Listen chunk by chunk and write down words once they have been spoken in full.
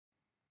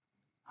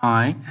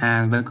Hi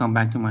and welcome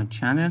back to my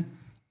channel.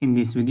 In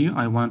this video,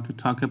 I want to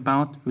talk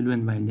about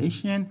Fluent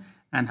Validation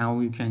and how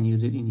you can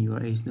use it in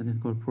your ASP.NET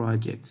Core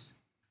projects.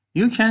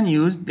 You can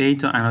use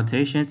data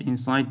annotations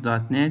inside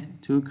 .NET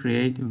to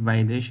create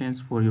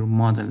validations for your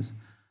models.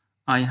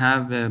 I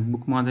have a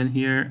book model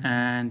here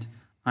and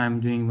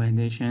I'm doing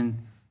validation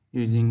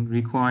using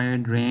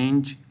required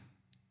range,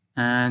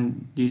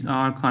 and these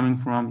are coming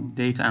from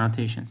data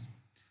annotations.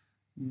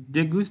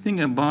 The good thing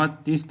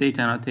about this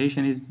data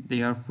annotation is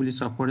they are fully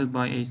supported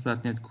by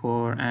ASP.NET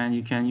Core, and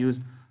you can use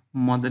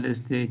model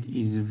state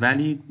is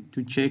valid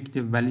to check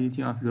the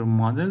validity of your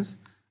models.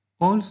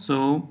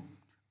 Also,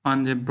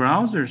 on the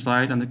browser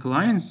side, on the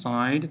client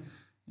side,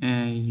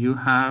 you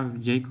have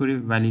jQuery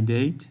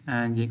validate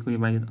and jQuery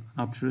validate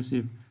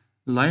obtrusive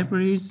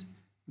libraries,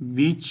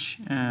 which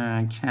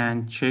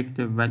can check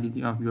the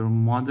validity of your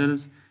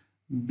models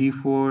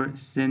before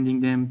sending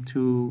them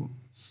to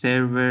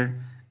server,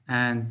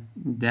 and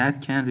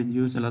that can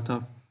reduce a lot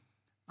of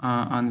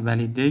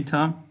unvalid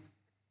data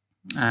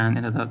and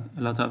a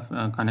lot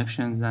of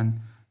connections and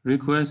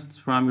requests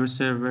from your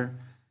server,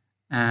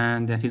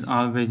 and that is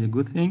always a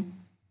good thing.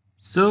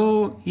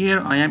 So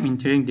here I am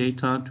entering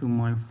data to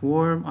my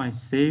form. I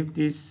save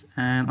this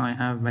and I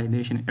have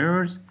validation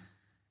errors.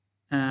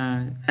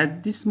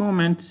 At this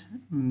moment,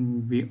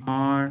 we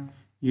are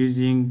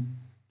using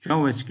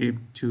JavaScript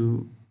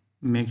to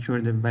make sure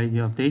the validity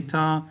of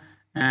data,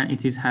 and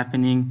it is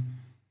happening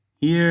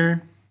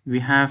here. We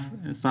have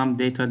some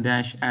data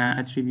dash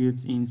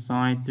attributes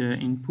inside the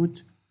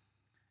input,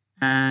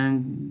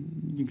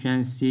 and you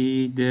can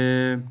see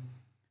the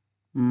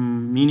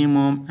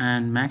minimum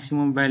and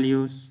maximum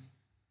values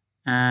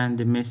and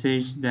the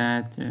message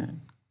that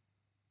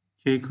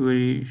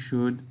jQuery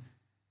should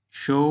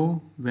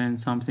show when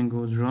something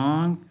goes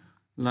wrong.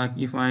 Like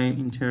if I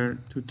enter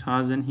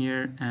 2000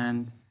 here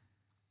and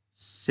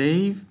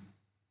save,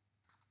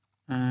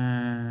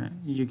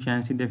 you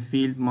can see the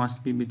field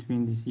must be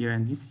between this year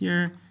and this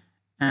year,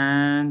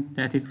 and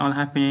that is all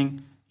happening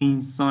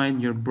inside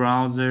your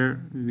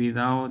browser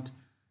without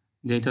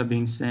data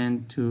being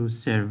sent to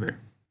server.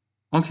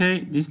 Okay,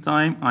 this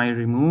time I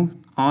removed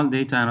all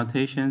data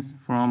annotations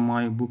from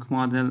my book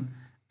model,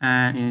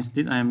 and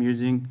instead I am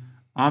using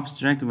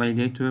abstract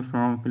validator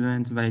from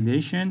Fluent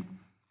Validation,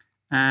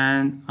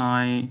 and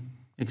I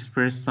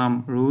express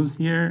some rules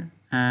here,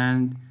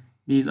 and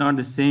these are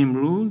the same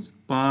rules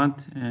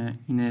but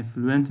in a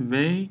fluent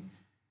way,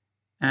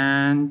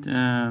 and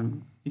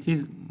it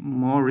is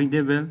more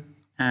readable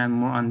and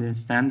more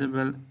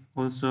understandable.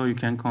 Also, you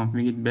can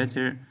configure it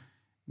better.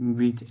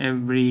 With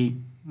every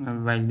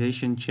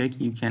validation check,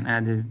 you can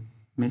add a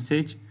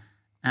message,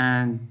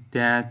 and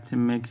that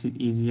makes it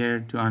easier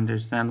to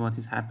understand what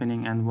is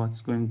happening and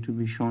what's going to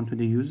be shown to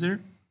the user.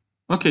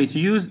 Okay, to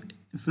use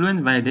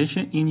Fluent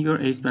Validation in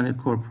your ASP.NET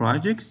Core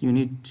projects, you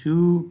need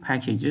two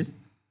packages.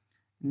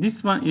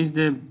 This one is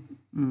the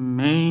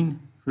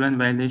main Fluent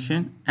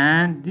Validation,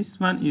 and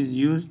this one is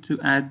used to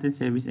add the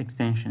service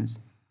extensions.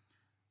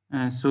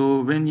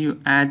 So when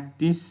you add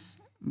this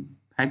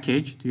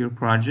package to your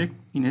project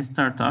in a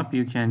startup,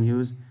 you can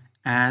use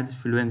add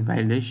Fluent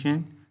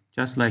Validation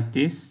just like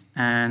this,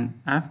 and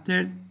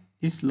after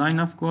this line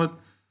of code,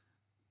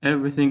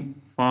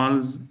 everything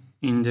falls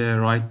in the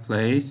right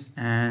place,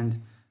 and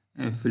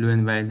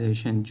Fluent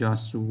Validation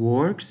just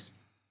works.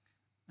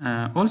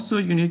 Also,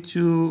 you need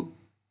to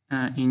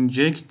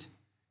inject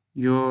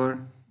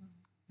your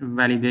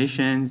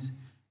validations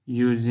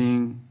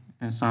using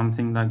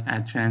something like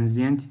add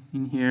transient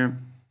in here,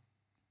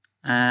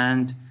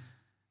 and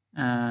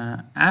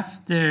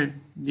after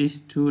these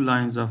two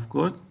lines of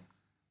code,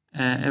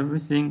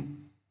 everything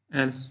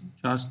else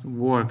just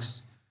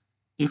works.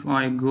 If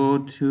I go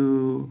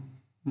to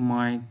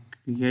my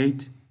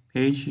create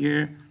page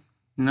here,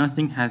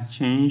 nothing has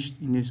changed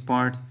in this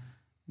part.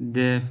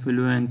 The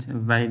Fluent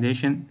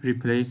Validation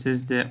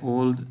replaces the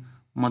old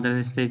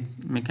model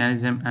state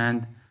mechanism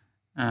and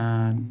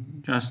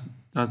just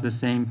does the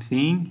same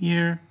thing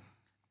here.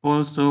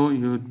 Also,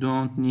 you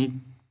don't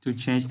need to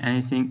change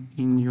anything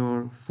in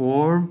your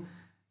form.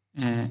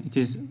 It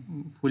is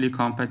fully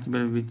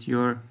compatible with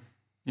your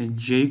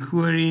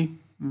jQuery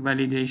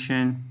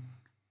validation.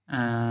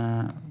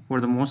 For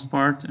the most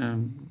part,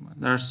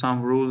 there are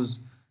some rules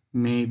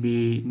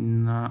maybe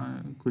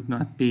could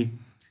not be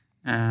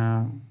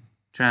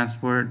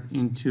transferred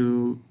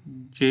into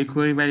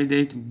jQuery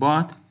validate,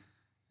 but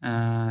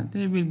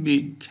they will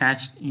be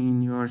cached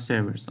in your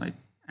server side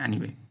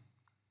anyway.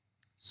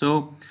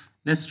 So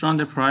let's run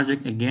the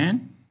project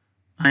again.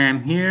 I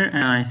am here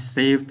and I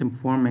saved the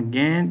form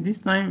again.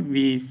 This time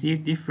we see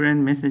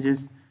different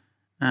messages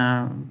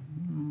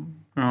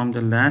from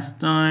the last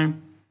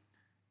time,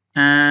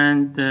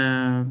 and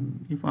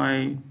if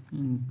I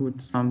input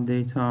some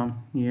data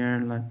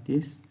here like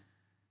this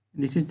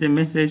is the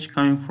message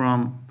coming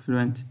from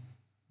Fluent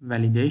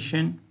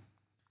Validation,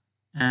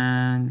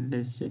 and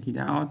let's check it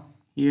out.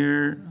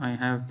 Here I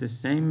have the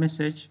same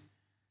message,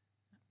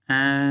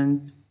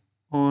 and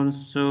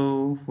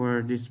also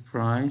for this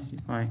price,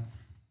 if I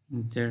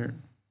enter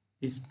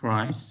this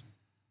price,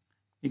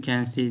 you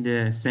can see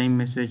the same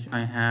message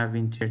I have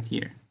entered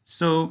here.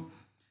 So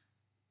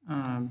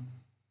um,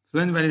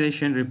 Fluent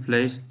Validation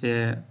replaced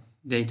the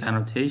data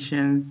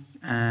annotations,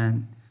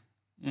 and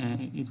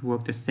it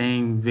worked the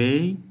same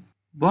way.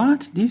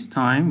 But this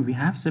time we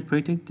have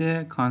separated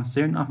the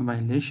concern of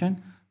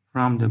validation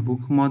from the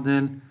book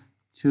model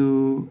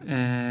to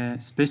a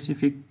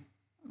specific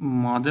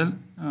model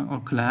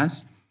or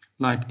class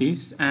like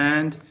this.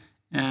 And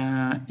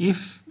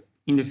if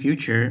in the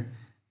future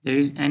there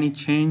is any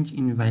change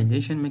in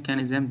validation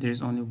mechanism, there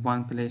is only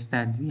one place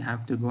that we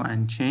have to go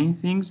and change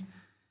things.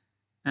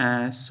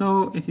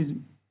 So it is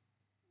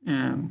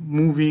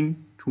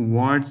moving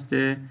towards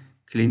the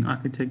clean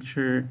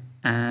architecture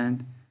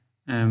and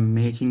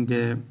making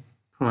the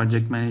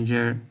project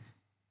manager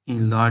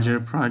in larger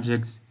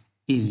projects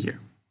easier.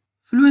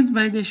 Fluent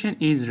validation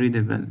is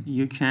readable.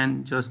 You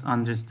can just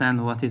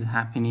understand what is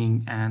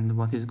happening and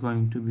what is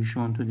going to be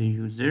shown to the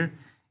user.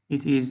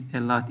 It is a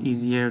lot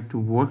easier to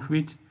work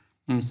with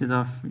instead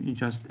of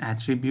just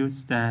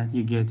attributes that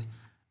you get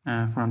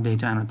from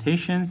data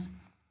annotations.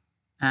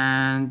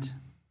 And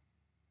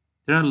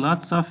there are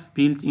lots of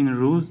built-in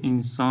rules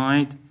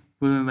inside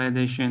Fluent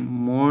validation,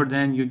 more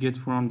than you get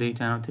from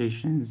data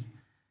annotations.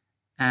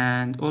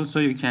 And also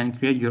you can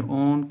create your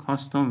own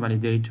custom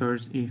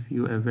validators if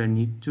you ever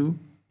need to.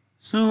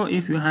 So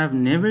if you have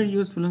never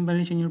used Fluent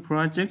Validation in your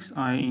projects,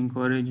 I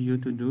encourage you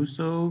to do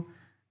so.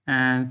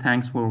 And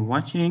thanks for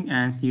watching,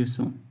 and see you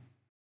soon.